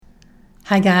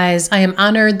Hi guys, I am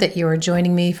honored that you are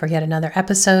joining me for yet another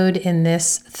episode in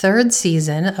this third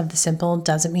season of the Simple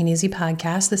Doesn't Mean Easy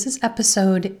podcast. This is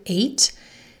episode 8,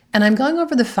 and I'm going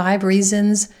over the 5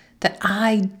 reasons that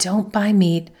I don't buy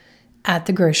meat at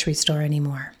the grocery store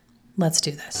anymore. Let's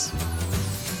do this.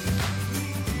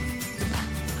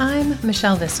 I'm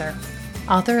Michelle Visser,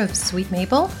 author of Sweet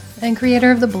Maple and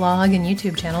creator of the blog and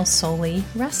YouTube channel Solely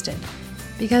Rested,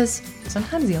 because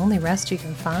sometimes the only rest you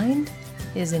can find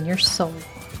is in your soul.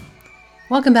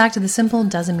 Welcome back to the Simple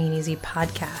Doesn't Mean Easy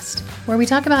podcast, where we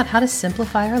talk about how to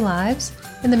simplify our lives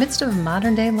in the midst of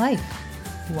modern day life,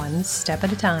 one step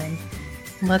at a time.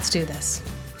 Let's do this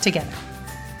together.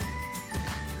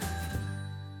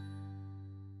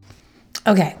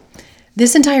 Okay,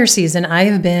 this entire season I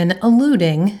have been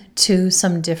alluding to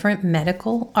some different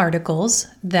medical articles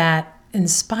that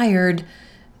inspired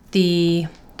the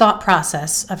thought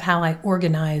process of how I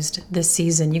organized this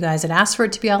season. You guys had asked for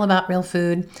it to be all about real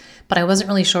food, but I wasn't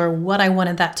really sure what I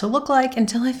wanted that to look like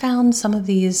until I found some of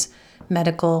these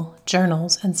medical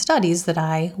journals and studies that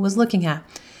I was looking at.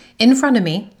 In front of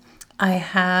me, I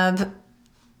have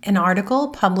an article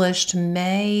published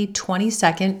May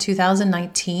 22nd,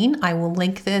 2019. I will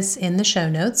link this in the show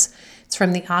notes. It's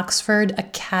from the Oxford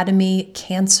Academy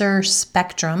Cancer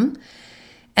Spectrum,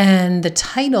 and the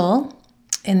title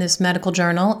in this medical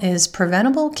journal is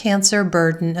Preventable Cancer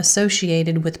Burden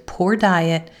Associated with Poor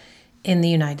Diet in the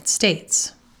United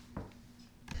States.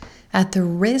 At the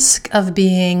risk of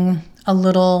being a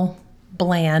little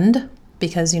bland,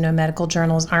 because medical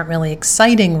journals aren't really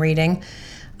exciting reading,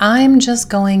 I'm just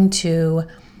going to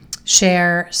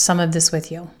share some of this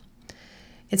with you.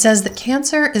 It says that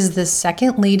cancer is the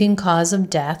second leading cause of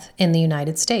death in the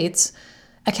United States,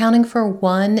 accounting for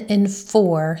 1 in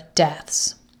 4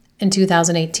 deaths. In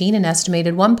 2018, an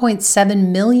estimated 1.7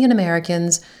 million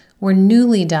Americans were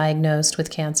newly diagnosed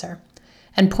with cancer,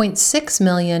 and 0.6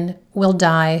 million will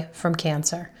die from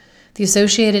cancer. The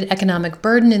associated economic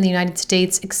burden in the United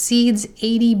States exceeds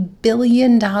 $80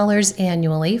 billion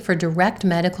annually for direct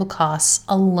medical costs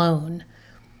alone.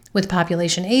 With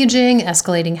population aging,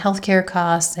 escalating healthcare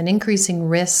costs, and increasing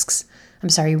rates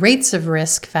of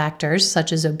risk factors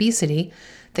such as obesity,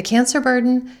 the cancer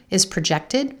burden is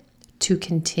projected to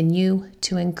continue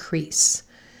to increase.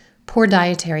 Poor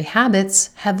dietary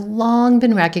habits have long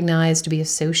been recognized to be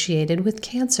associated with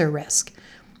cancer risk.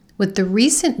 With the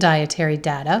recent dietary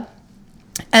data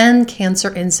and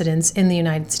cancer incidence in the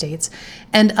United States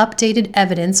and updated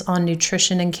evidence on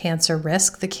nutrition and cancer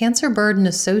risk, the cancer burden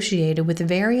associated with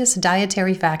various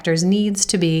dietary factors needs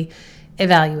to be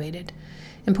evaluated.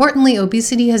 Importantly,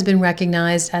 obesity has been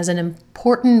recognized as an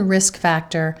important risk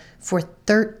factor for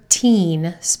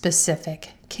 13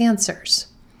 specific cancers.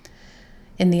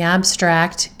 In the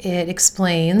abstract, it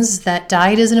explains that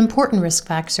diet is an important risk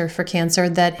factor for cancer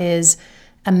that is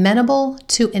amenable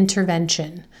to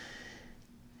intervention.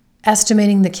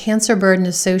 Estimating the cancer burden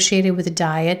associated with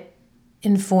diet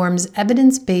informs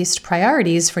evidence-based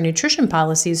priorities for nutrition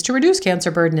policies to reduce cancer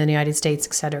burden in the United States,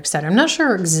 et cetera, et cetera. I'm not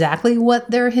sure exactly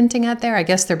what they're hinting at there. I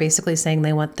guess they're basically saying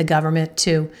they want the government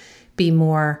to be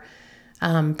more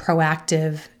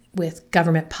proactive with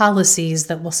government policies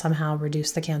that will somehow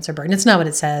reduce the cancer burden. It's not what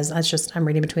it says. I'm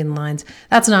reading between the lines.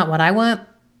 That's not what I want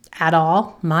at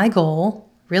all. My goal,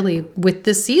 really, with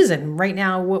this season, right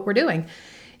now, what we're doing,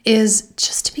 is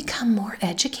just to become more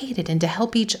educated and to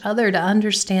help each other to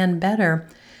understand better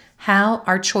how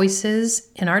our choices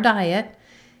in our diet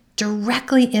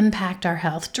directly impact our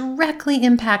health, directly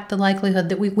impact the likelihood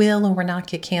that we will or will not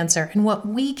get cancer, and what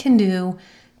we can do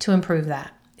to improve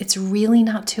that. It's really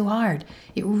not too hard.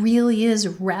 It really is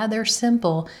rather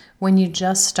simple when you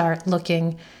just start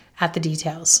looking at the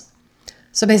details.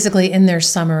 So basically, in their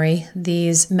summary,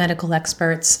 these medical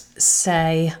experts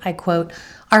say, I quote,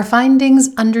 "Our findings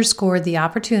underscore the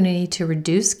opportunity to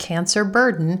reduce cancer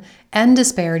burden and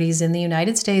disparities in the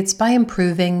United States by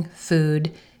improving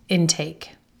food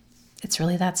intake." It's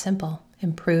really that simple.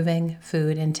 Improving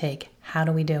food intake. How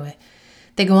do we do it?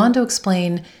 They go on to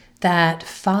explain that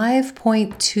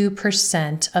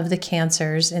 5.2% of the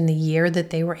cancers in the year that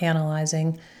they were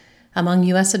analyzing among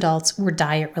U.S. adults were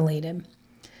diet related.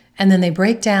 And then they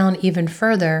break down even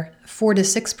further, 4 to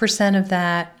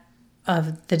 6%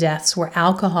 of the deaths were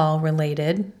alcohol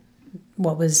related,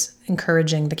 what was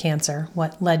encouraging the cancer,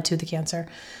 what led to the cancer.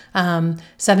 7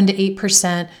 to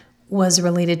 8% was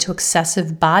related to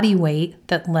excessive body weight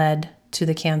that led to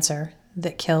the cancer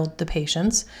that killed the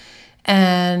patients.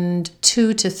 And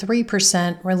 2 to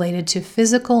 3% related to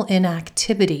physical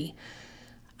inactivity.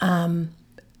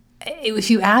 If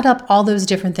you add up all those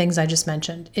different things I just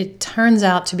mentioned, it turns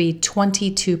out to be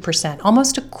 22%.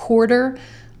 Almost a quarter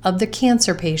of the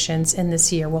cancer patients in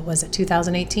this year, what was it,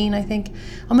 2018, I think?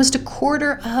 Almost a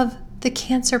quarter of the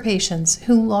cancer patients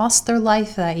who lost their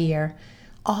life that year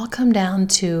all come down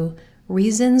to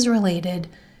reasons related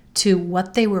to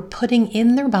what they were putting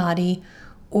in their body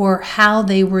or how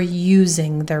they were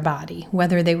using their body,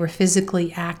 whether they were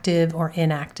physically active or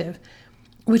inactive,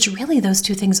 which really those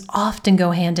two things often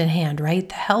go hand in hand, right?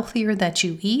 The healthier that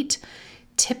you eat,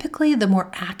 typically the more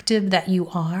active that you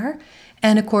are.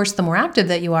 And of course, the more active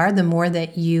that you are, the more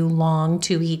that you long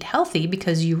to eat healthy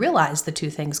because you realize the two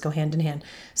things go hand in hand.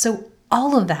 So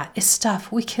all of that is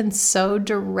stuff we can so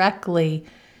directly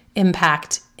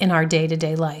impact in our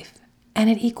day-to-day life. And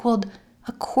it equaled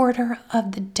a quarter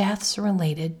of the deaths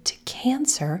related to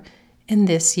cancer in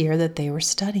this year that they were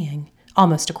studying.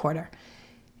 Almost a quarter.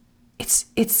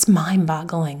 It's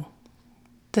mind-boggling.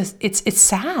 It's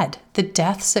sad, the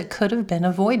deaths that could have been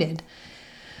avoided.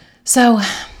 So,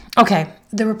 okay,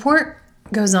 the report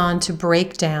goes on to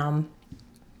break down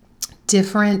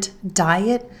different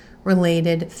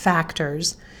diet-related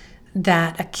factors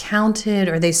that accounted,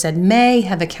 or they said may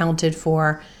have accounted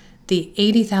for the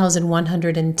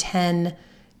 80,110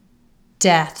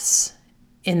 deaths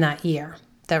in that year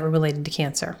that were related to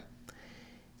cancer.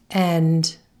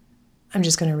 And I'm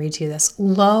just going to read to you this.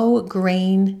 Low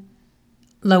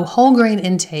whole grain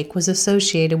intake was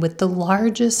associated with the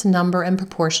largest number and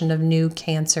proportion of new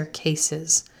cancer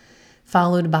cases,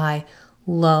 followed by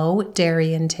low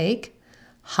dairy intake,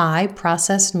 high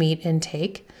processed meat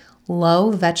intake,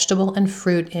 low vegetable and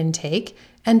fruit intake,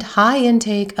 and high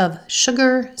intake of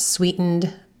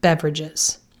sugar-sweetened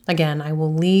beverages. Again, I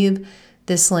will leave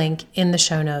this link in the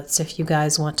show notes if you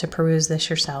guys want to peruse this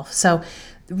yourself. So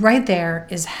right there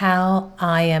is how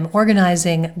I am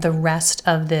organizing the rest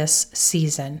of this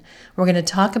season. We're going to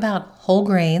talk about whole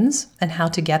grains and how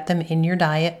to get them in your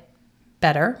diet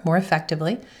better, more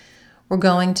effectively. We're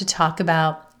going to talk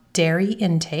about dairy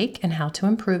intake and how to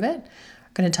improve it.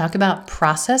 We're going to talk about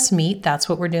processed meat. That's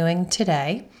what we're doing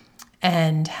today.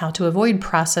 And how to avoid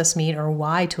processed meat or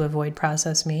why to avoid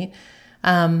processed meat.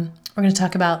 We're going to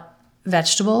talk about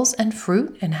vegetables and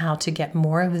fruit and how to get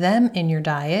more of them in your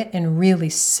diet in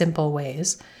really simple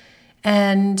ways.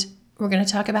 And we're going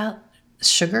to talk about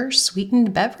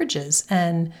sugar-sweetened beverages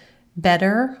and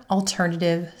better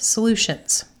alternative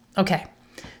solutions. Okay,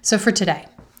 so for today,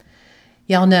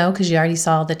 y'all know, because you already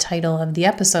saw the title of the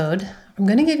episode, I'm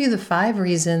going to give you the 5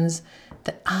 reasons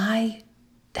that I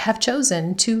have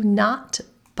chosen to not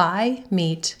buy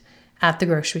meat at the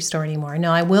grocery store anymore.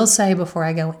 Now, I will say before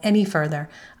I go any further,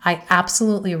 I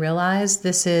absolutely realize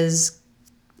this is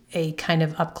a kind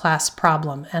of up-class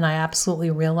problem, and I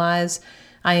absolutely realize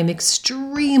I am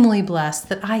extremely blessed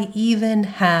that I even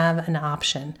have an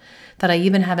option, that I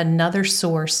even have another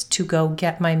source to go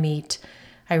get my meat.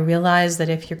 I realize that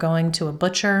if you're going to a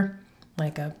butcher,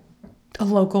 like a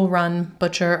local run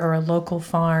butcher or a local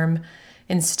farm,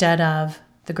 instead of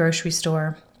the grocery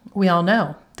store, we all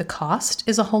know the cost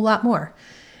is a whole lot more.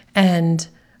 And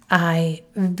I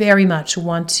very much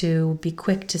want to be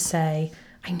quick to say,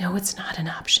 I know it's not an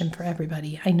option for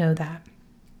everybody. I know that.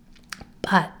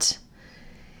 But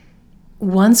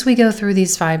once we go through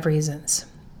these 5 reasons,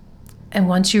 and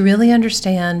once you really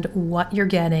understand what you're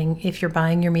getting if you're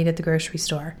buying your meat at the grocery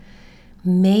store,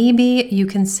 maybe you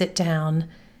can sit down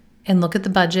and look at the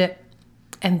budget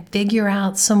and figure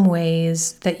out some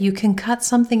ways that you can cut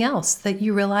something else that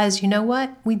you realize, you know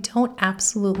what, we don't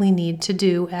absolutely need to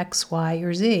do X, Y,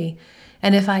 or Z.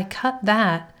 And if I cut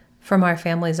that from our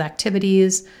family's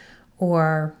activities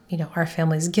or, our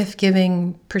family's gift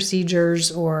giving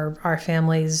procedures or our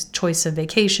family's choice of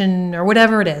vacation or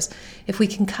whatever it is, if we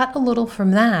can cut a little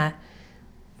from that,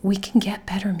 we can get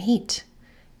better meat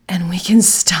and we can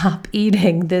stop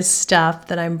eating this stuff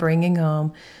that I'm bringing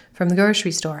home from the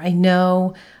grocery store. I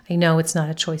know it's not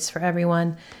a choice for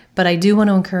everyone, but I do want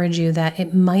to encourage you that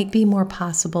it might be more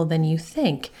possible than you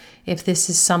think if this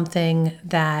is something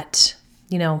that,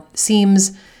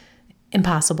 seems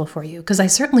impossible for you. Because I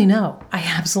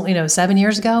absolutely know 7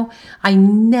 years ago, I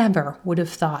never would have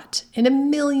thought in a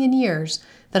million years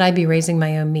that I'd be raising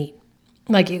my own meat.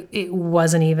 Like it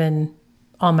wasn't even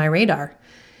on my radar.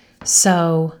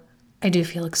 So I do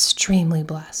feel extremely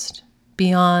blessed,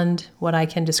 beyond what I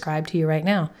can describe to you right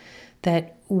now,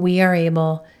 that we are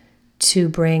able to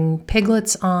bring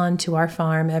piglets on to our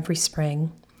farm every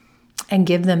spring and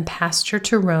give them pasture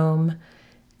to roam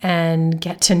and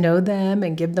get to know them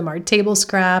and give them our table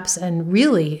scraps and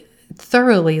really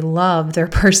thoroughly love their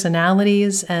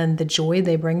personalities and the joy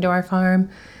they bring to our farm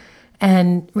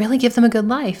and really give them a good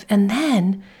life. And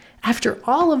then after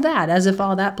all of that, as if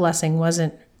all that blessing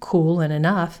wasn't cool and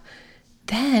enough,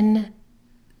 then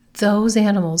those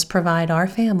animals provide our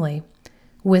family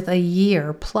with a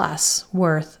year plus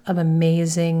worth of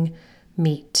amazing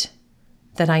meat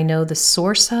that I know the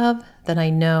source of, that I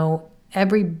know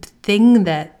everything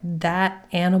that that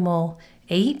animal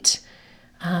ate,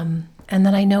 and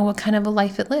that I know what kind of a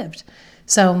life it lived.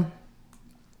 So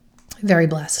very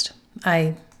blessed.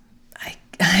 I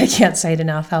can't say it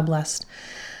enough how blessed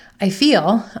I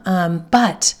feel.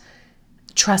 But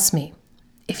trust me,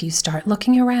 if you start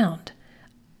looking around,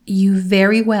 you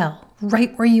very well,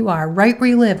 right where you are, right where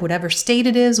you live, whatever state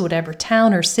it is, whatever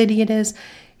town or city it is,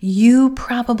 you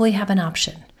probably have an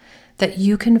option that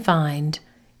you can find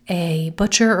a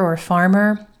butcher or a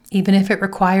farmer, even if it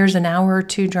requires an hour or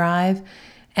two drive,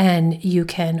 and you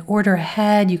can order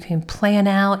ahead, you can plan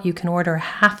out, you can order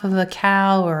half of a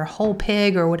cow or a whole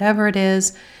pig or whatever it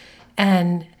is,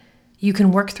 and you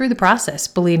can work through the process.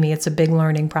 Believe me, it's a big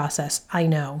learning process, I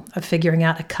know, of figuring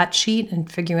out a cut sheet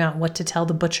and figuring out what to tell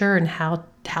the butcher and how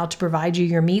to provide you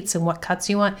your meats and what cuts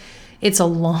you want. It's a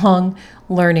long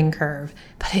learning curve,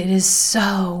 but it is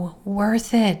so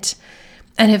worth it.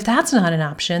 And if that's not an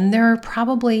option, there are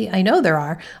probably, I know there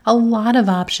are, a lot of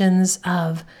options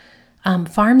of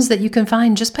farms that you can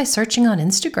find just by searching on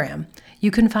Instagram.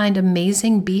 You can find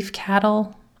amazing beef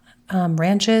cattle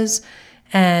ranches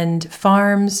and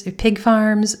farms, pig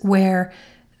farms, where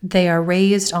they are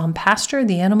raised on pasture,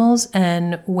 the animals,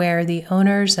 and where the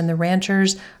owners and the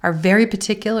ranchers are very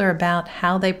particular about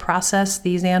how they process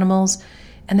these animals,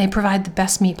 and they provide the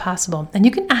best meat possible. And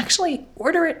you can actually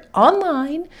order it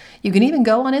online. You can even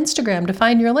go on Instagram to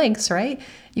find your links, right?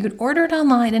 You can order it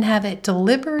online and have it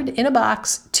delivered in a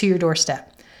box to your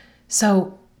doorstep.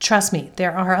 So trust me,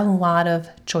 there are a lot of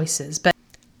choices. But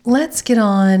let's get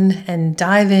on and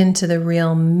dive into the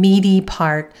real meaty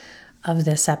part of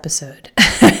this episode.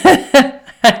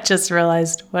 I just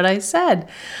realized what I said.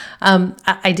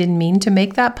 I didn't mean to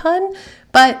make that pun,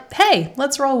 but hey,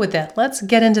 let's roll with it. Let's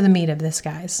get into the meat of this,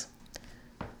 guys.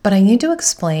 But I need to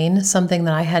explain something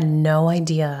that I had no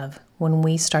idea of when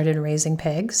we started raising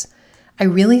pigs. I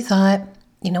really thought,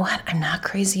 you know what, I'm not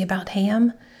crazy about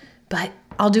ham, but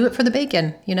I'll do it for the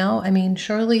bacon, you know? I mean,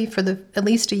 surely for at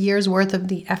least a year's worth of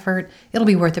the effort, it'll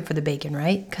be worth it for the bacon,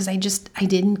 right? Because I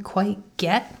didn't quite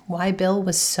get why Bill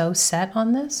was so set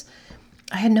on this.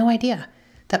 I had no idea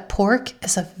that pork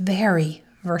is a very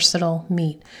versatile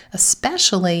meat,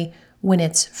 especially when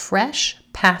it's fresh,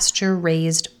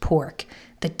 pasture-raised pork.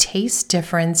 The taste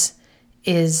difference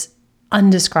is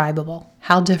undescribable,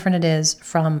 how different it is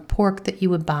from pork that you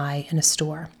would buy in a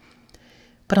store.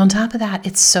 But on top of that,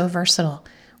 it's so versatile.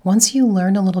 Once you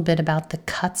learn a little bit about the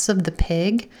cuts of the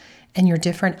pig and your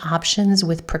different options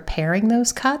with preparing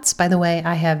those cuts, by the way,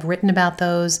 I have written about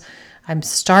those. I'm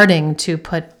starting to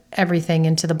put everything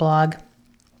into the blog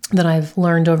that I've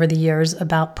learned over the years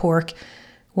about pork,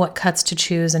 what cuts to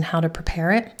choose and how to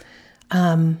prepare it.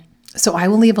 So I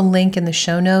will leave a link in the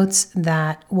show notes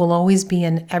that will always be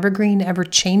an evergreen,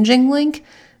 ever-changing link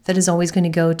that is always going to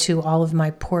go to all of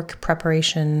my pork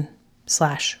preparation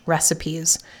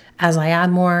 /recipes. As I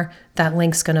add more, that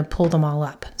link's going to pull them all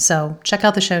up. So check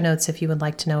out the show notes if you would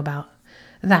like to know about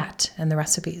that and the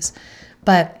recipes.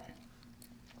 But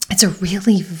it's a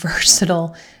really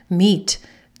versatile meat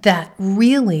that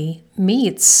really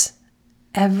meets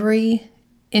every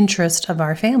interest of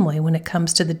our family when it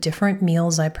comes to the different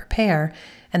meals I prepare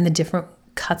and the different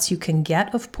cuts you can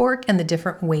get of pork and the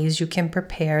different ways you can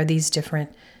prepare these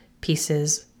different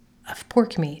pieces of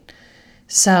pork meat.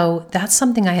 So that's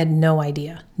something I had no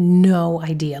idea.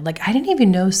 Like, I didn't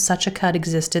even know such a cut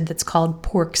existed that's called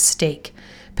pork steak.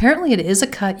 Apparently it is a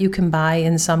cut you can buy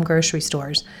in some grocery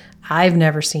stores. I've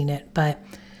never seen it, but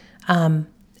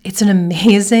it's an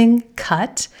amazing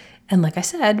cut. And like I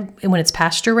said, when it's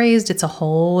pasture raised, it's a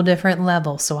whole different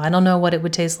level. So I don't know what it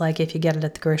would taste like if you get it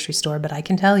at the grocery store, but I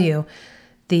can tell you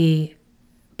the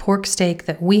pork steak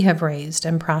that we have raised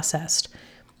and processed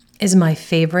is my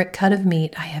favorite cut of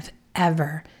meat I have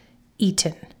ever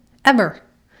eaten, ever.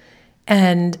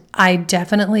 And I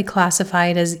definitely classify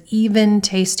it as even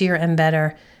tastier and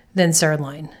better than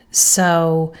sirloin.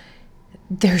 So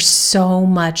there's so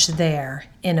much there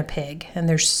in a pig, and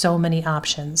there's so many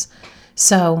options.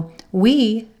 So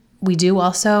we do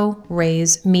also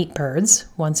raise meat birds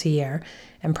once a year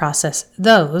and process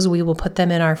those. We will put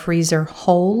them in our freezer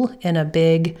whole in a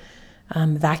big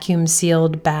vacuum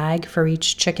sealed bag for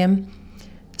each chicken.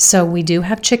 So we do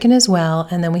have chicken as well.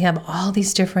 And then we have all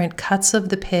these different cuts of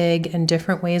the pig and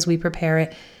different ways we prepare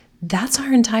it. That's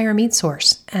our entire meat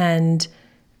source. And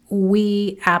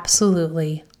we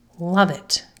absolutely love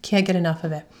it. Can't get enough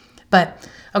of it. But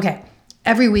okay,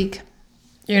 every week,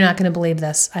 you're not going to believe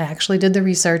this. I actually did the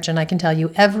research, and I can tell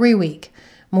you every week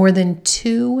More than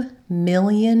 2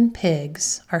 million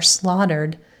pigs are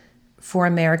slaughtered for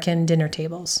American dinner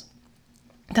tables.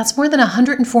 That's more than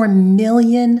 104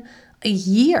 million a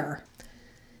year.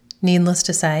 Needless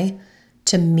to say,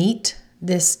 to meet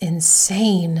this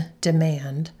insane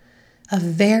demand, a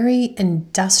very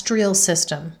industrial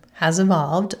system has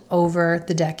evolved over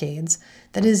the decades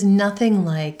that is nothing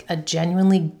like a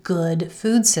genuinely good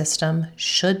food system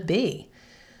should be.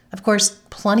 Of course,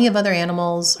 plenty of other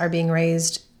animals are being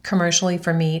raised commercially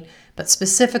for meat, but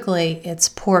specifically it's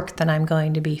pork that I'm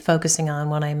going to be focusing on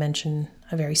when I mention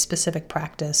a very specific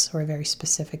practice or a very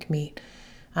specific meat.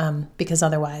 Because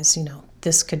otherwise,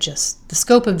 the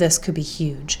scope of this could be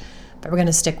huge, but we're going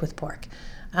to stick with pork.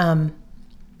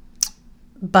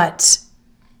 But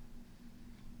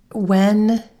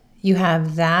when you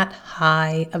have that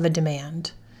high of a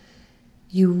demand,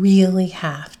 you really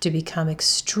have to become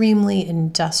extremely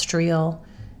industrial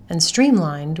and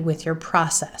streamlined with your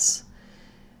process.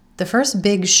 The first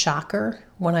big shocker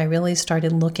when I really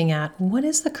started looking at what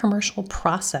is the commercial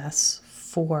process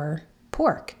for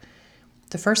pork,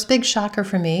 the first big shocker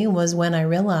for me was when I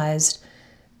realized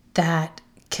that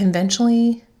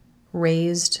conventionally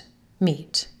raised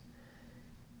meat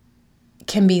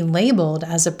can be labeled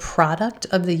as a product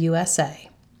of the USA,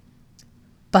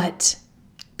 but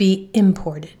be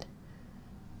imported.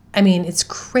 I mean, it's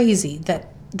crazy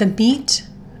that the meat,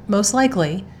 most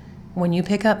likely, when you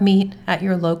pick up meat at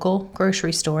your local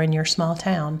grocery store in your small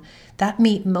town, that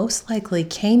meat most likely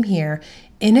came here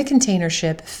in a container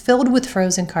ship filled with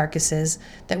frozen carcasses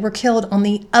that were killed on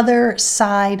the other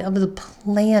side of the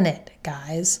planet,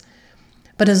 guys.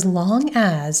 But as long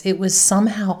as it was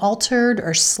somehow altered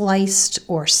or sliced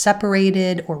or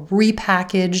separated or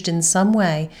repackaged in some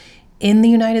way in the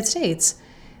United States,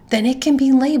 then it can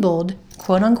be labeled,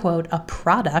 quote unquote, a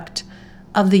product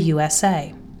of the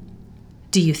USA.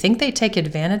 Do you think they take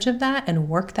advantage of that and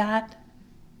work that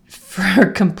for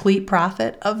complete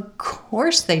profit? Of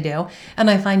course they do. And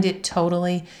I find it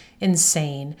totally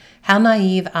insane how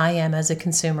naive I am as a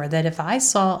consumer that if I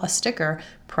saw a sticker,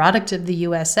 product of the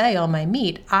USA, on my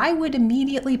meat, I would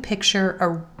immediately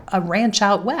picture a ranch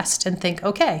out west and think,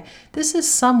 okay, this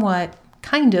is somewhat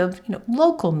kind of,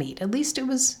 local meat. At least it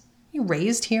was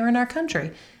raised here in our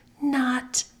country.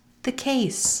 Not the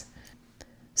case.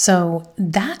 So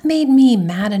that made me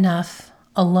mad enough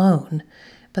alone.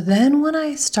 But then when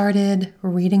I started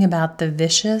reading about the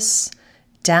vicious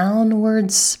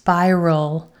downward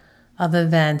spiral of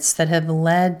events that have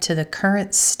led to the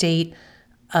current state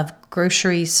of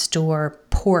grocery store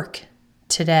pork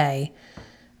today,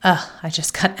 I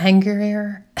just got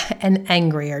angrier and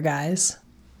angrier, guys.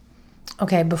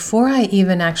 Okay, before I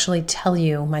even actually tell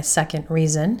you my second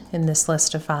reason in this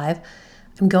list of 5,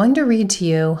 I'm going to read to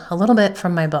you a little bit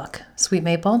from my book, Sweet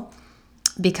Maple,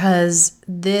 because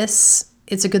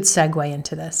it's a good segue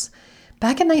into this.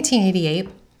 Back in 1988,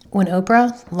 when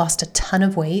Oprah lost a ton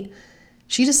of weight,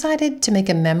 she decided to make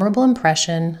a memorable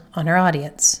impression on her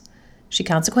audience. She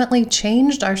consequently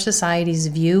changed our society's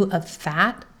view of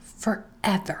fat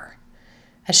forever,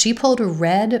 as she pulled a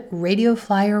red radio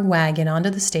flyer wagon onto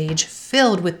the stage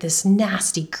filled with this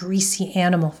nasty, greasy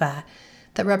animal fat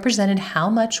that represented how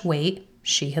much weight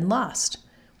she had lost.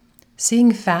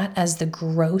 Seeing fat as the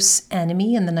gross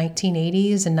enemy in the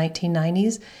 1980s and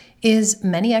 1990s is,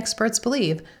 many experts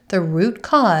believe, the root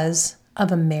cause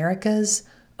of America's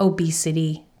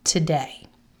obesity today.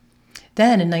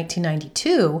 Then in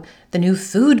 1992, the new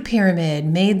food pyramid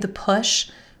made the push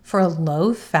for a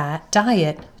low-fat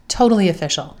diet totally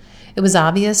official. It was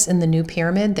obvious in the new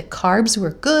pyramid that carbs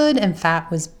were good and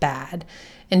fat was bad.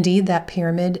 Indeed, that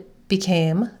pyramid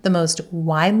became the most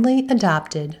widely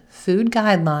adopted food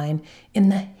guideline in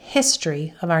the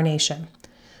history of our nation.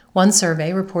 One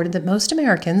survey reported that most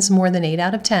Americans, more than 8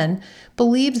 out of 10,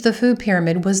 believed the food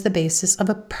pyramid was the basis of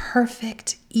a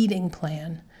perfect eating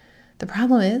plan. The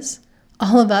problem is,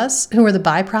 all of us who were the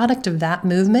byproduct of that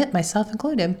movement, myself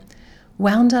included,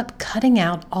 wound up cutting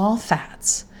out all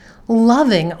fats,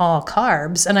 loving all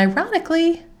carbs, and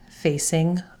ironically,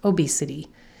 facing obesity.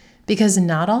 Because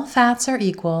not all fats are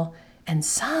equal, and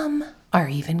some are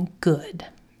even good.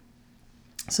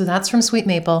 So that's from Sweet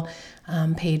Maple,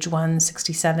 page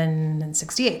 167 and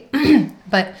 68.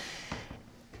 But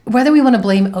whether we want to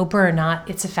blame Oprah or not,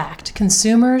 it's a fact.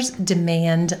 Consumers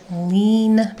demand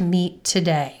lean meat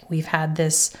today. We've had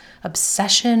this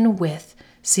obsession with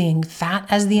seeing fat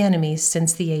as the enemy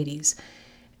since the 80s.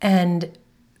 And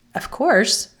of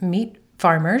course, meat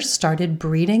farmers started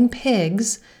breeding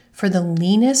pigs for the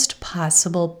leanest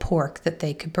possible pork that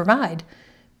they could provide.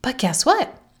 But guess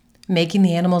what? Making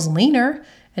the animals leaner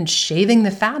and shaving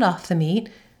the fat off the meat,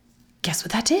 guess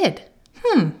what that did?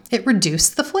 It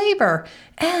reduced the flavor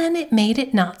and it made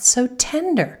it not so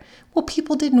tender. Well,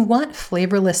 people didn't want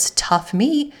flavorless, tough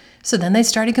meat, so then they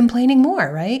started complaining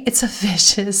more, right? It's a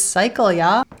vicious cycle,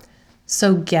 y'all.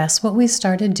 So guess what we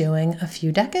started doing a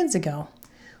few decades ago?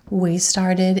 We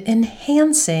started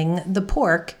enhancing the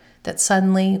pork that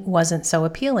suddenly wasn't so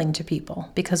appealing to people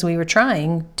because we were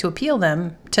trying to appeal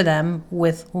to them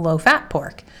with low-fat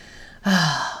pork.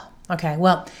 Okay,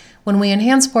 well, when we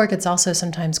enhance pork, it's also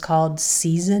sometimes called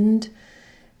seasoned.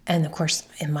 And of course,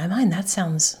 in my mind, that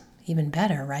sounds even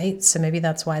better, right? So maybe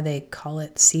that's why they call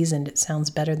it seasoned. It sounds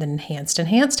better than enhanced.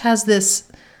 Enhanced has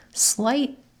this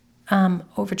slight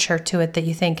overture to it that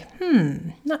you think,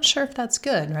 not sure if that's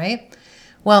good, right?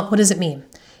 Well, what does it mean?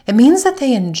 It means that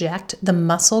they inject the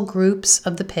muscle groups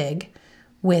of the pig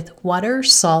with water,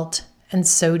 salt, and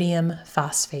sodium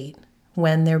phosphate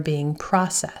when they're being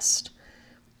processed.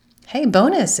 Hey,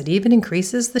 bonus, it even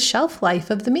increases the shelf life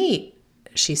of the meat,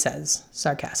 she says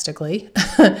sarcastically.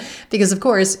 Because, of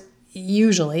course,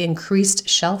 usually increased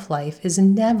shelf life is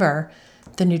never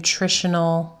the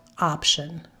nutritional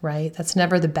option, right? That's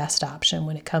never the best option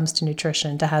when it comes to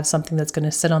nutrition, to have something that's going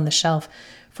to sit on the shelf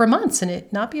for months and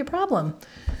it not be a problem.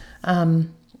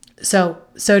 So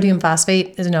sodium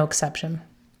phosphate is no exception.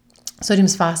 Sodium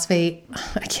phosphate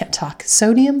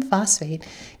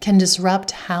can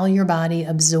disrupt how your body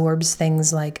absorbs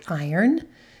things like iron,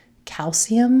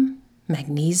 calcium,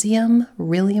 magnesium,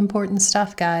 really important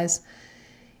stuff, guys.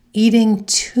 Eating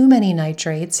too many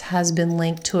nitrates has been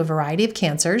linked to a variety of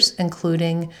cancers,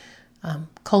 including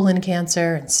colon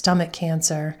cancer and stomach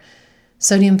cancer.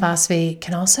 Sodium phosphate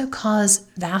can also cause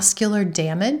vascular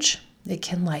damage. It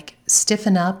can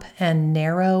stiffen up and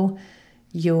narrow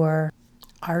your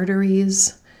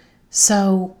arteries.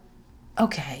 So,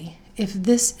 okay, if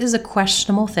this is a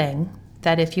questionable thing,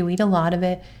 that if you eat a lot of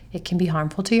it, it can be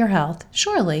harmful to your health,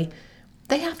 surely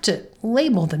they have to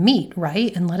label the meat,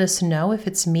 right? And let us know if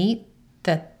it's meat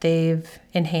that they've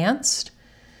enhanced.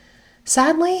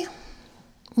 Sadly,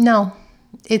 no,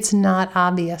 it's not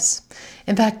obvious.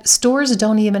 In fact, stores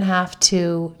don't even have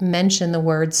to mention the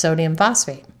word sodium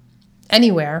phosphate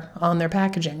anywhere on their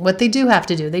packaging. What they do have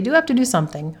to do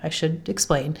something, I should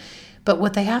explain. But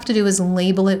what they have to do is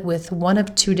label it with one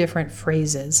of two different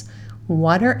phrases: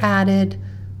 water added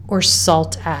or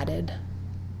salt added.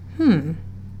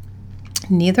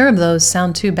 Neither of those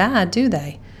sound too bad, do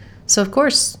they? So of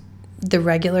course, the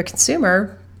regular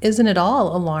consumer isn't at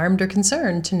all alarmed or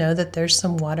concerned to know that there's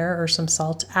some water or some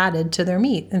salt added to their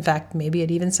meat. In fact, maybe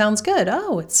it even sounds good.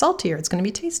 Oh, it's saltier, it's going to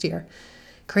be tastier.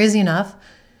 Crazy enough,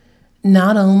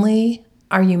 not only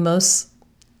are you most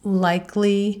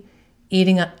likely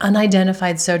eating an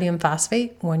unidentified sodium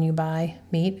phosphate when you buy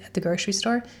meat at the grocery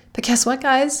store, but guess what,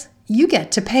 guys? You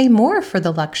get to pay more for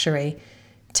the luxury.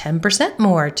 10%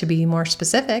 more, to be more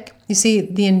specific. You see,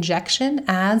 the injection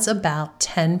adds about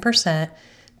 10%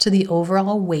 to the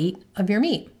overall weight of your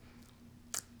meat.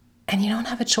 And you don't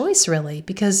have a choice, really,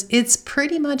 because it's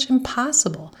pretty much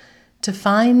impossible to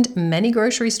find many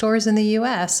grocery stores in the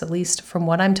U.S., at least from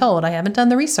what I'm told. I haven't done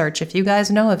the research. If you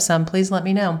guys know of some, please let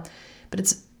me know. But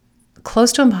it's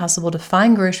close to impossible to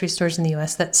find grocery stores in the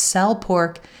U.S. that sell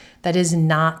pork that is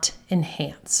not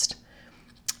enhanced.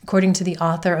 According to the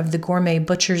author of The Gourmet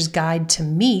Butcher's Guide to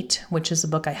Meat, which is a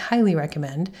book I highly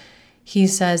recommend, he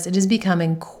says it is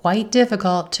becoming quite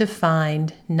difficult to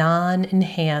find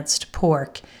non-enhanced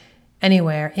pork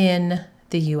anywhere in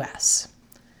the U.S.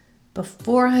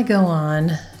 Before I go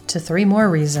on to 3 more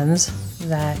reasons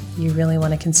that you really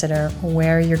want to consider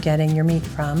where you're getting your meat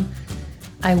from,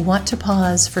 I want to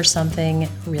pause for something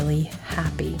really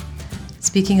happy.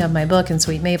 Speaking of my book, In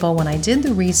Sweet Maple, when I did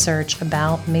the research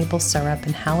about maple syrup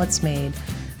and how it's made,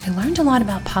 I learned a lot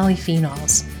about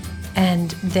polyphenols, and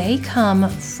they come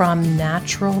from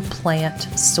natural plant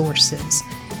sources.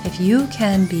 If you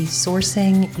can be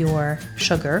sourcing your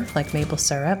sugar, like maple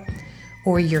syrup,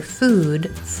 or your food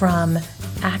from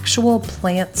actual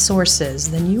plant sources,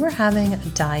 then you are having a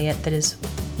diet that is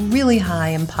really high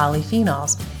in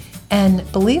polyphenols.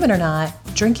 And believe it or not,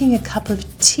 drinking a cup of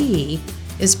tea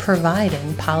is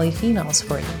providing polyphenols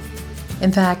for you.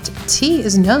 In fact, tea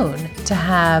is known to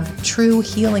have true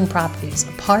healing properties,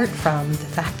 apart from the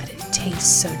fact that it tastes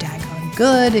so daggone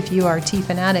good if you are a tea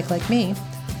fanatic like me.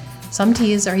 Some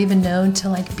teas are even known to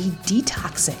be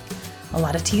detoxing. A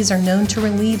lot of teas are known to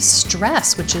relieve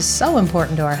stress, which is so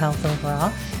important to our health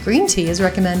overall. Green tea is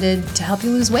recommended to help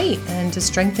you lose weight and to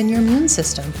strengthen your immune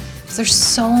system. So there's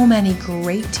so many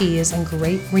great teas and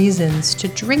great reasons to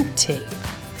drink tea.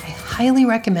 I highly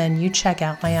recommend you check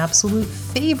out my absolute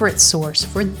favorite source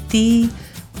for the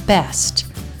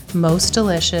best most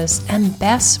delicious, and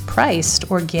best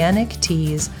priced organic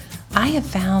teas I have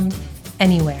found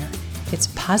anywhere. It's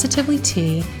Positively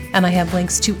Tea, and I have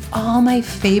links to all my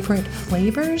favorite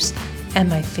flavors and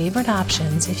my favorite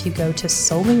options if you go to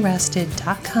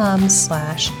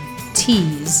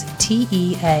soulyrested.com/teas,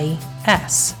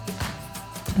 Teas.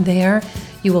 There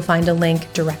you will find a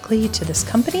link directly to this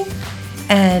company,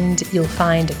 and you'll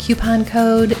find a coupon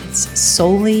code. It's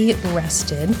Solely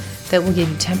Rested that will give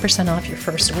you 10% off your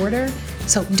first order.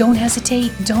 So don't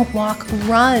hesitate, don't walk,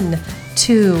 run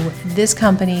to this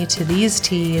company, to these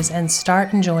teas, and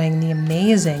start enjoying the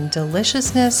amazing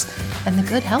deliciousness and the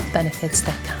good health benefits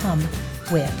that come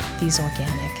with these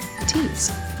organic teas.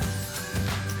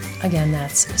 Again,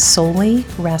 that's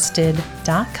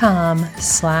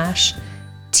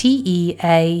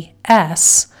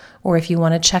soulyrested.com/TEAS, or if you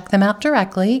want to check them out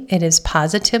directly, it is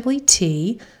Positively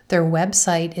Tea. Their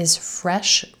website is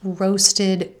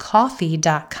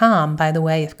freshroastedcoffee.com. By the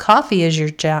way, if coffee is your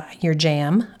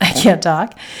jam, I can't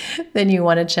talk, then you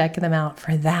want to check them out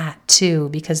for that too,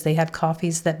 because they have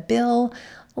coffees that Bill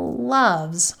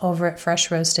loves over at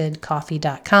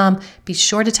freshroastedcoffee.com. Be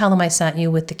sure to tell them I sent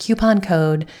you with the coupon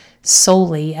code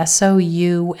SOULY,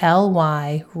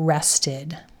 SOULY,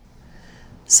 rested.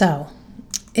 So,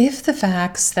 if the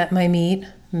facts that my meat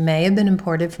may have been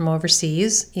imported from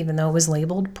overseas, even though it was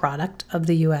labeled product of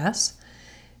the U.S.,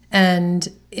 and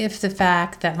if the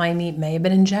fact that my meat may have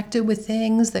been injected with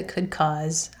things that could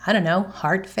cause, I don't know,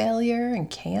 heart failure and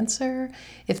cancer,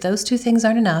 if those two things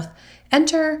aren't enough,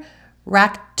 enter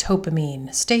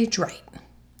ractopamine. Stage right.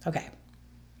 Okay.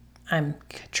 I'm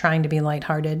trying to be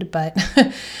lighthearted, but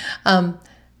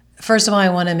first of all, I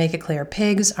want to make it clear.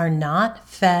 Pigs are not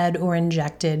fed or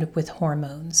injected with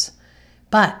hormones,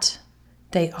 but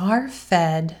they are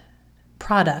fed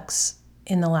products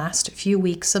in the last few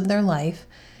weeks of their life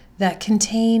that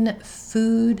contain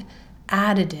food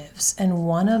additives, and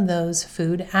one of those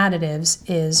food additives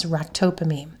is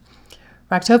ractopamine.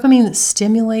 Ractopamine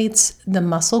stimulates the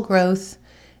muscle growth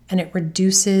and it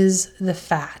reduces the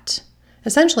fat.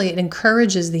 Essentially, it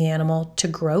encourages the animal to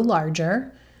grow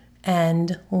larger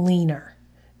and leaner,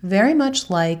 very much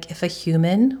like if a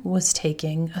human was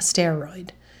taking a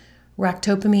steroid.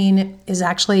 Ractopamine is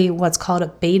actually what's called a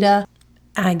beta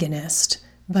agonist,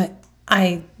 but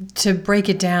to break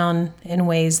it down in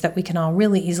ways that we can all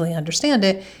really easily understand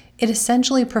it, it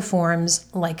essentially performs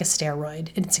like a steroid.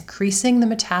 It's increasing the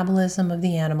metabolism of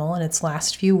the animal in its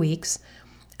last few weeks,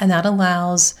 and that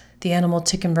allows the animal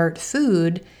to convert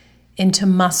food into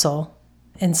muscle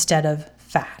instead of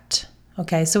fat.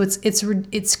 Okay, so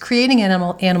it's creating an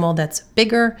animal that's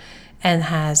bigger and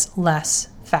has less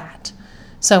fat.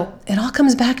 So it all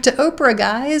comes back to Oprah,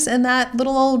 guys, and that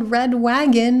little old red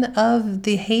wagon of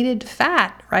the hated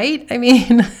fat, right? I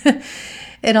mean,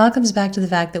 it all comes back to the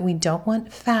fact that we don't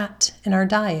want fat in our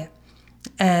diet.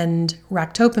 And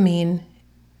ractopamine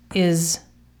is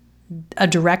a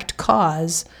direct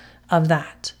cause of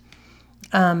that.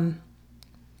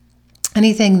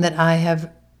 Anything that I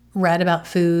have read about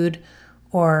food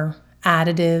or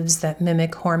additives that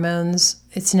mimic hormones,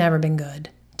 it's never been good,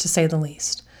 to say the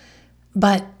least.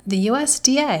 But the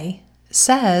USDA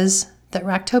says that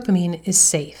ractopamine is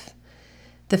safe.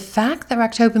 The fact that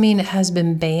ractopamine has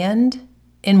been banned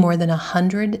in more than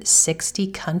 160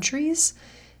 countries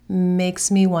makes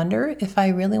me wonder if I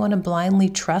really want to blindly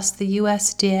trust the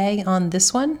USDA on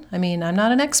this one. I mean, I'm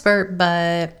not an expert,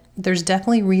 but there's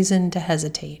definitely reason to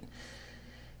hesitate.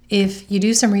 If you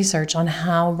do some research on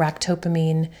how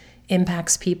ractopamine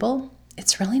impacts people,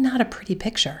 it's really not a pretty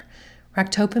picture.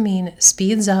 Ractopamine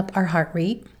speeds up our heart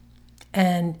rate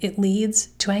and it leads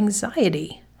to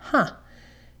anxiety.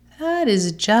 That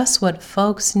is just what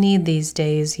folks need these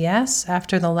days. Yes,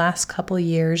 after the last couple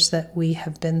years that we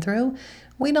have been through,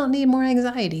 we don't need more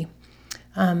anxiety.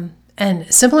 And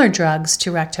similar drugs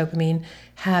to ractopamine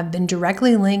have been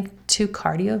directly linked to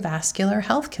cardiovascular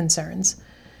health concerns.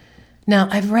 Now,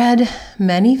 I've read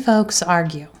many folks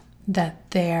argue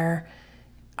that there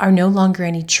are no longer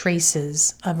any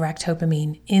traces of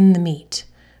ractopamine in the meat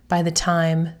by the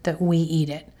time that we eat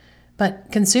it.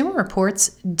 But Consumer Reports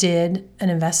did an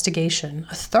investigation,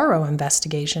 a thorough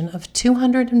investigation of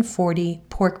 240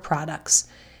 pork products.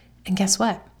 And guess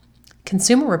what?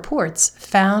 Consumer Reports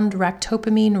found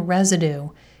ractopamine residue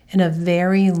in a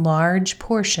very large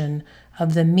portion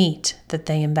of the meat that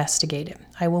they investigated.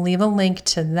 I will leave a link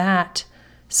to that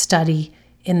study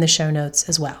in the show notes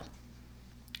as well.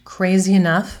 Crazy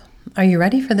enough, are you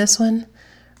ready for this one?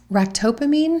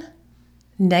 Ractopamine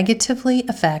negatively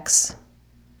affects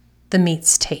the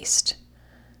meat's taste.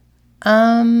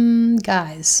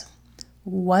 Guys,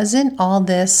 wasn't all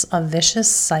this a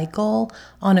vicious cycle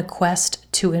on a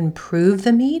quest to improve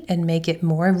the meat and make it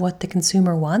more of what the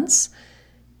consumer wants?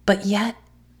 But yet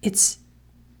it's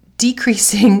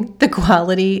decreasing the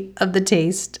quality of the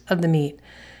taste of the meat.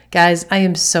 Guys, I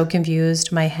am so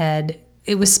confused. My head,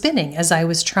 it was spinning as I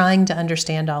was trying to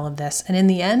understand all of this. And in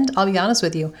the end, I'll be honest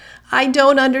with you, I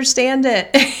don't understand it.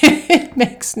 It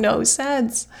makes no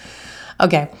sense.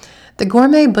 Okay, The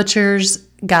Gourmet Butcher's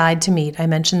Guide to Meat, I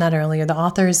mentioned that earlier. The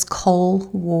author is Cole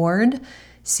Ward,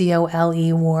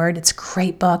 Cole Ward. It's a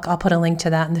great book. I'll put a link to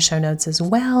that in the show notes as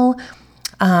well.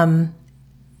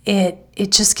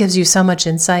 It just gives you so much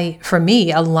insight. For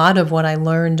me, a lot of what I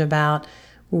learned about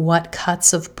what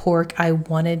cuts of pork I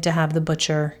wanted to have the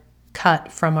butcher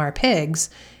cut from our pigs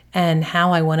and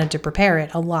how I wanted to prepare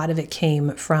it, a lot of it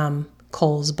came from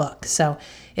Cole's book. So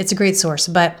it's a great source.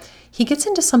 But he gets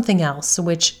into something else,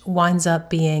 which winds up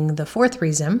being the fourth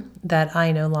reason that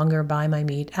I no longer buy my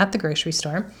meat at the grocery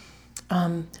store.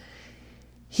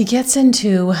 He gets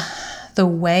into the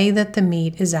way that the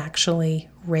meat is actually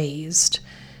raised.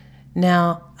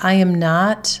 Now, I am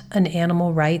not an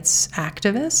animal rights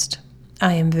activist.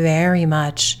 I am very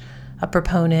much a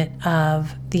proponent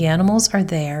of the animals are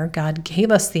there. God gave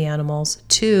us the animals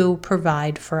to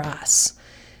provide for us.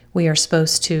 We are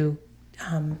supposed to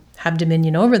have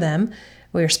dominion over them.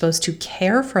 We are supposed to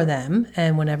care for them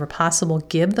and whenever possible,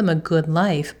 give them a good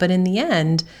life. But in the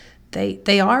end,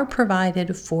 they are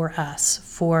provided for us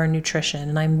for nutrition,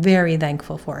 and I'm very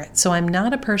thankful for it. So I'm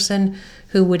not a person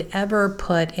who would ever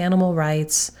put animal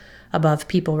rights above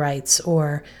people rights,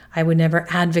 or I would never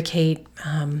advocate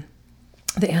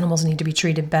the animals need to be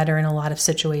treated better in a lot of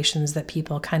situations that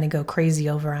people kind of go crazy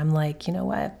over. I'm like, you know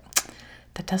what?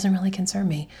 That doesn't really concern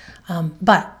me.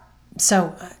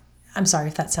 So I'm sorry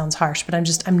if that sounds harsh, but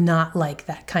I'm not like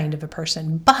that kind of a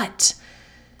person. But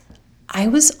I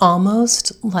was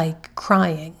almost like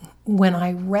crying when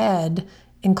I read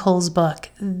in Cole's book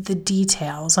the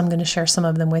details. I'm going to share some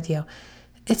of them with you.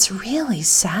 It's really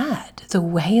sad the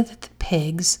way that the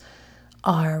pigs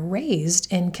are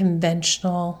raised in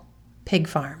conventional pig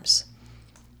farms.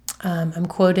 I'm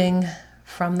quoting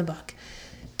from the book.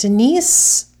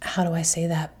 Denise, how do I say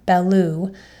that?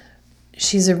 Ballou,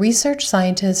 she's a research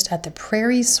scientist at the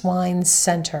Prairie Swine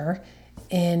Center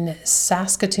in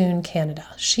Saskatoon, Canada.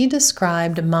 She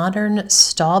described modern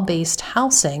stall-based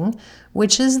housing,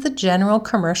 which is the general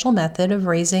commercial method of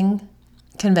raising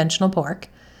conventional pork.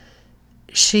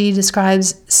 She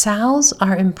describes sows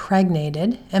are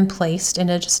impregnated and placed in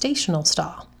a gestational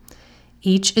stall.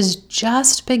 Each is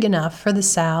just big enough for the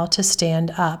sow to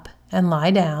stand up and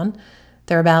lie down.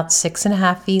 They're about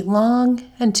 6.5 feet long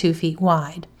and 2 feet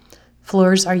wide.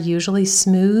 Floors are usually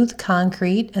smooth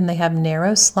concrete and they have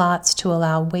narrow slots to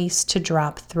allow waste to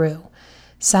drop through.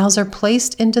 Sows are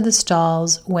placed into the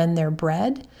stalls when they're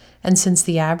bred, and since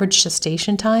the average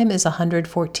gestation time is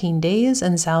 114 days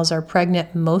and sows are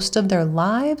pregnant most of their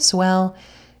lives, well,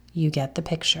 you get the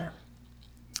picture.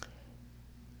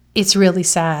 It's really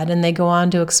sad, and they go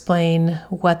on to explain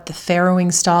what the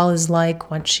farrowing stall is like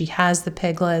once she has the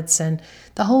piglets and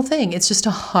the whole thing. It's just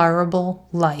a horrible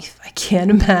life. I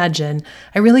can't imagine.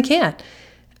 I really can't.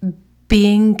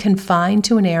 Being confined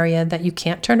to an area that you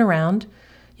can't turn around.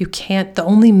 The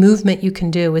only movement you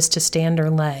can do is to stand or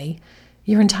lay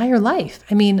your entire life.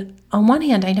 I mean, on one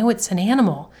hand, I know it's an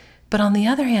animal, but on the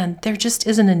other hand, there just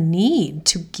isn't a need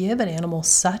to give an animal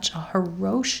such a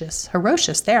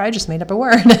there, I just made up a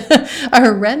word, a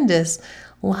horrendous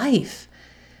life.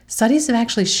 Studies have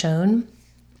actually shown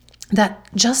that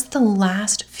just the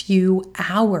last few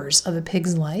hours of a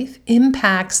pig's life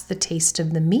impacts the taste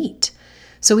of the meat.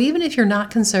 So even if you're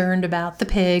not concerned about the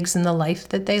pigs and the life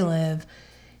that they live,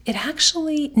 it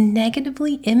actually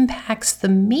negatively impacts the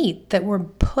meat that we're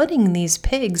putting these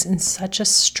pigs in such a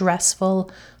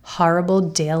stressful, horrible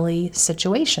daily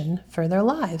situation for their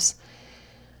lives.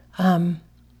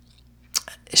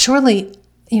 Surely,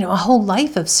 a whole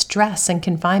life of stress and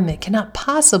confinement cannot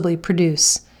possibly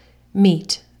produce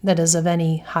meat that is of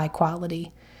any high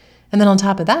quality. And then on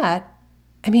top of that,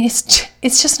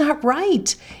 it's just not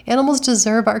right. Animals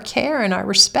deserve our care and our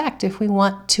respect if we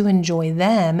want to enjoy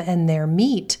them and their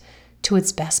meat to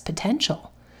its best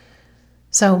potential.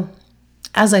 So,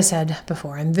 as I said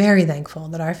before, I'm very thankful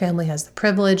that our family has the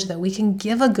privilege that we can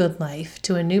give a good life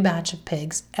to a new batch of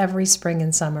pigs every spring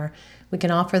and summer. We can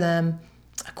offer them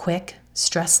a quick,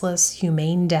 stressless,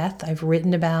 humane death. I've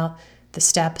written about the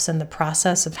steps and the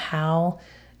process of how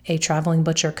a traveling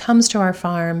butcher comes to our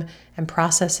farm and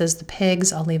processes the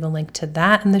pigs. I'll leave a link to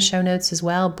that in the show notes as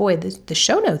well. Boy, the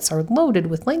show notes are loaded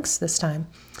with links this time.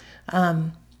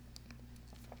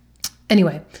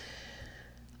 Anyway,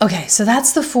 Okay, so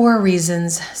that's the 4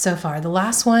 reasons so far. The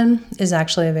last one is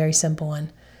actually a very simple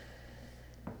one.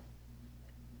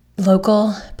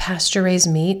 Local pasture-raised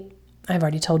meat, I've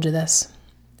already told you this,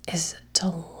 is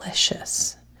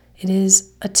delicious. It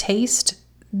is a taste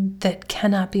that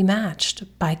cannot be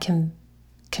matched by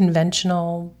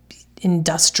conventional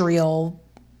industrial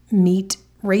meat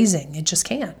raising. It just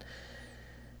can't.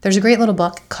 There's a great little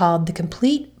book called The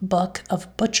Complete Book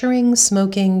of Butchering,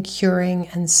 Smoking, Curing,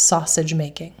 and Sausage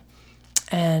Making.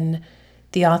 And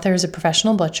the author is a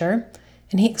professional butcher,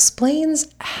 and he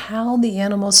explains how the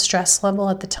animal's stress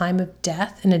level at the time of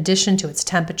death, in addition to its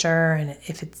temperature and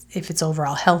if it's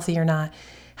overall healthy or not,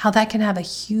 how that can have a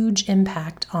huge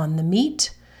impact on the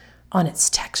meat, on its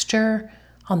texture,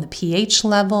 on the pH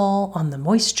level, on the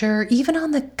moisture, even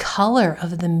on the color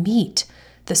of the meat,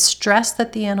 the stress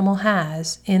that the animal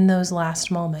has in those last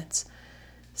moments.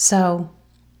 So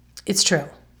it's true.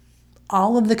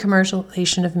 All of the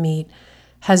commercialization of meat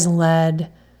has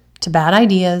led to bad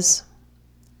ideas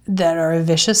that are a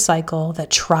vicious cycle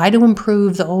that try to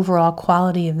improve the overall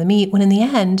quality of the meat, when in the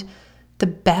end, the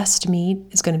best meat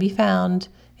is going to be found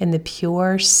in the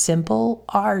pure, simple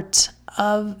art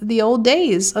of the old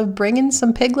days of bringing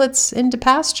some piglets into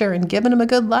pasture and giving them a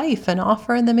good life and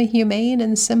offering them a humane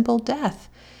and simple death.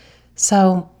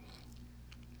 So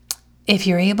if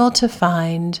you're able to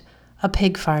find a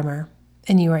pig farmer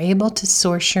and you are able to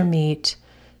source your meat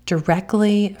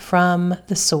directly from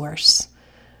the source,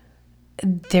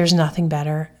 there's nothing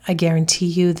better. I guarantee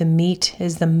you the meat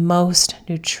is the most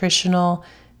nutritional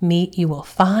meat you will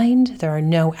find. There are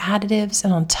no additives.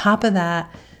 And on top of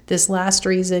that, this last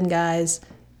reason, guys,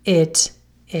 it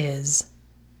is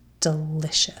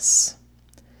delicious.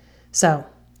 So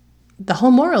the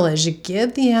whole moral is you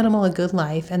give the animal a good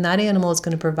life, and that animal is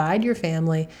going to provide your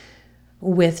family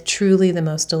with truly the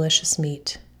most delicious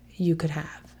meat you could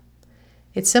have.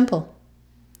 It's simple.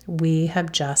 We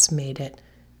have just made it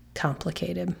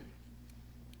complicated.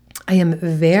 I am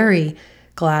very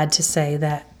glad to say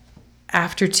that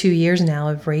after 2 years now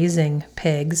of raising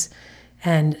pigs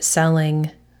and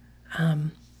selling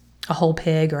a whole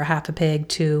pig or a half a pig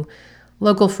to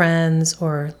local friends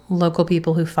or local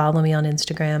people who follow me on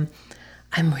Instagram,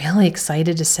 I'm really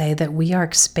excited to say that we are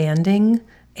expanding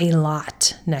a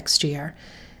lot next year.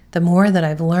 The more that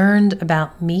I've learned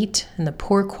about meat and the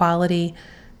poor quality,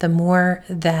 the more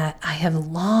that I have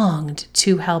longed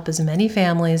to help as many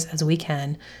families as we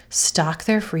can stock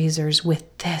their freezers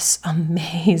with this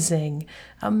amazing,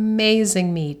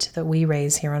 amazing meat that we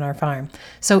raise here on our farm.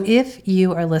 So if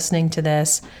you are listening to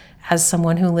this as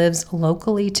someone who lives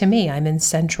locally to me, I'm in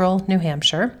central New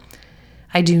Hampshire.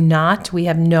 We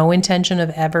have no intention of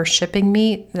ever shipping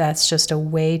meat. That's just a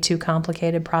way too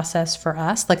complicated process for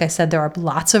us. Like I said, there are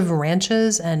lots of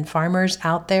ranches and farmers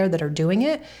out there that are doing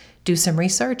it. Do some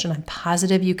research, and I'm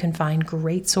positive you can find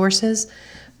great sources.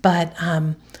 But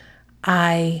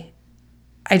I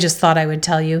just thought I would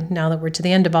tell you, now that we're to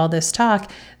the end of all this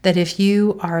talk, that if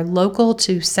you are local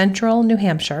to central New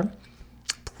Hampshire,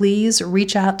 please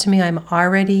reach out to me. I have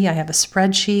a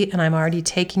spreadsheet, and I'm already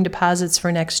taking deposits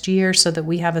for next year so that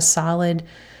we have a solid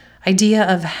idea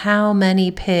of how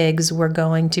many pigs we're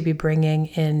going to be bringing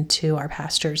into our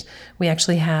pastures. We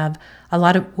actually have a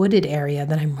lot of wooded area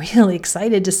that I'm really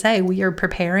excited to say we are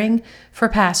preparing for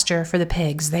pasture for the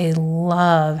pigs. They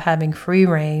love having free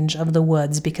range of the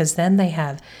woods because then they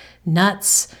have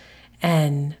nuts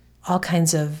and all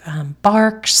kinds of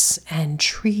barks and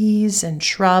trees and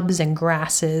shrubs and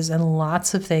grasses and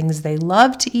lots of things they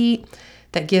love to eat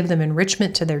that give them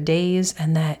enrichment to their days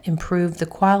and that improve the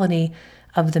quality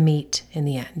of the meat in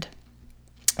the end.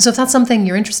 So if that's something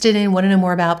you're interested in, want to know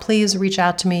more about, please reach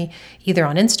out to me either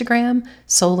on Instagram,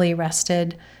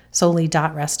 solely.rested,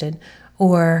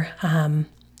 or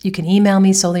you can email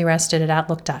me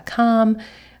solelyrested@outlook.com,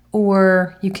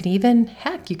 or you can even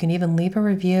leave a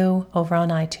review over on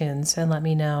iTunes and let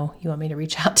me know you want me to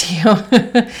reach out to you.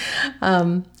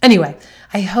 Anyway,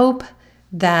 I hope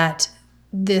that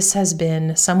this has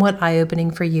been somewhat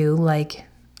eye-opening for you, like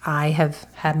I have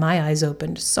had my eyes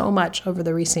opened so much over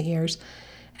the recent years.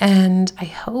 And I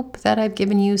hope that I've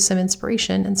given you some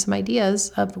inspiration and some ideas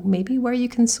of maybe where you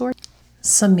can source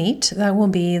some meat that will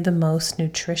be the most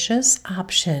nutritious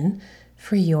option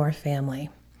for your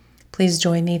family. Please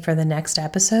join me for the next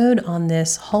episode on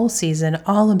this whole season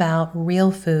all about real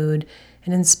food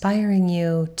and inspiring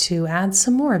you to add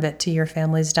some more of it to your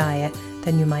family's diet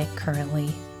than you might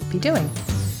currently be doing.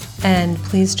 And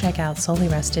please check out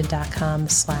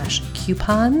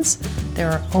solelyrested.com/coupons. There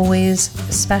are always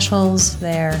specials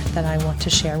there that I want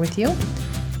to share with you.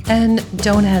 And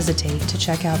don't hesitate to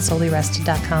check out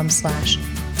solelyrested.com/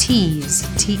 Teas,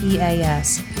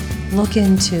 Teas. Look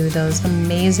into those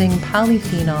amazing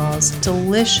polyphenols,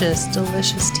 delicious,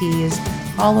 delicious teas,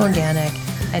 all organic,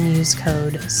 and use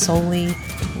code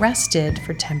SOLELYRESTED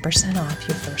for 10% off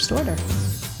your first order.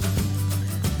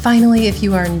 Finally, if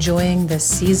you are enjoying this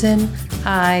season,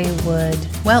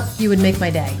 you would make my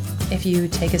day if you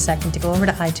take a second to go over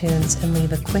to iTunes and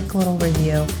leave a quick little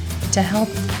review to help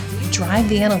drive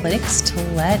the analytics to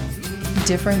let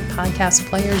different podcast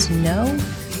players know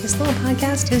this little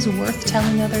podcast is worth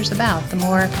telling others about. The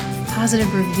more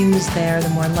positive reviews there, the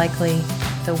more likely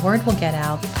the word will get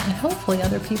out, and hopefully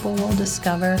other people will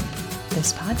discover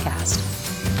this podcast.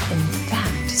 In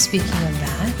fact, speaking of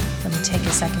that, let me take a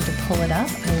second to pull it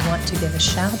up. I want to give a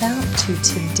shout out to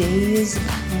today's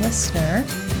listener.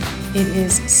 It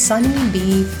is Sunny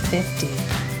B50.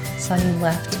 Sunny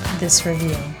left this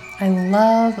review. I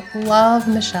love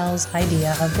Michelle's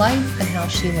idea of life and how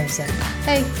she lives it.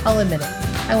 Hey, I'll admit it.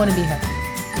 I want to be her.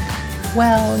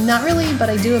 Well, not really, but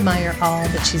I do admire all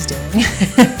that she's doing.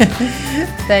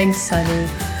 Thanks, Sunny.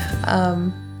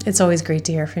 It's always great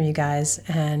to hear from you guys,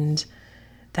 and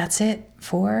that's it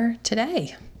for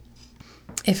today.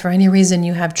 If for any reason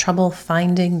you have trouble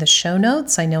finding the show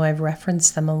notes, I know I've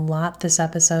referenced them a lot this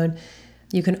episode,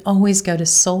 you can always go to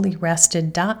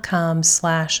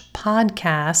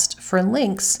soullyrested.com/podcast for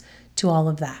links to all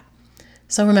of that.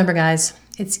 So remember, guys,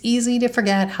 it's easy to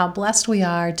forget how blessed we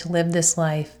are to live this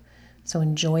life. So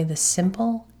enjoy the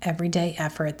simple, everyday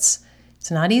efforts.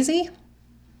 It's not easy,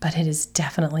 but it is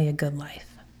definitely a good life.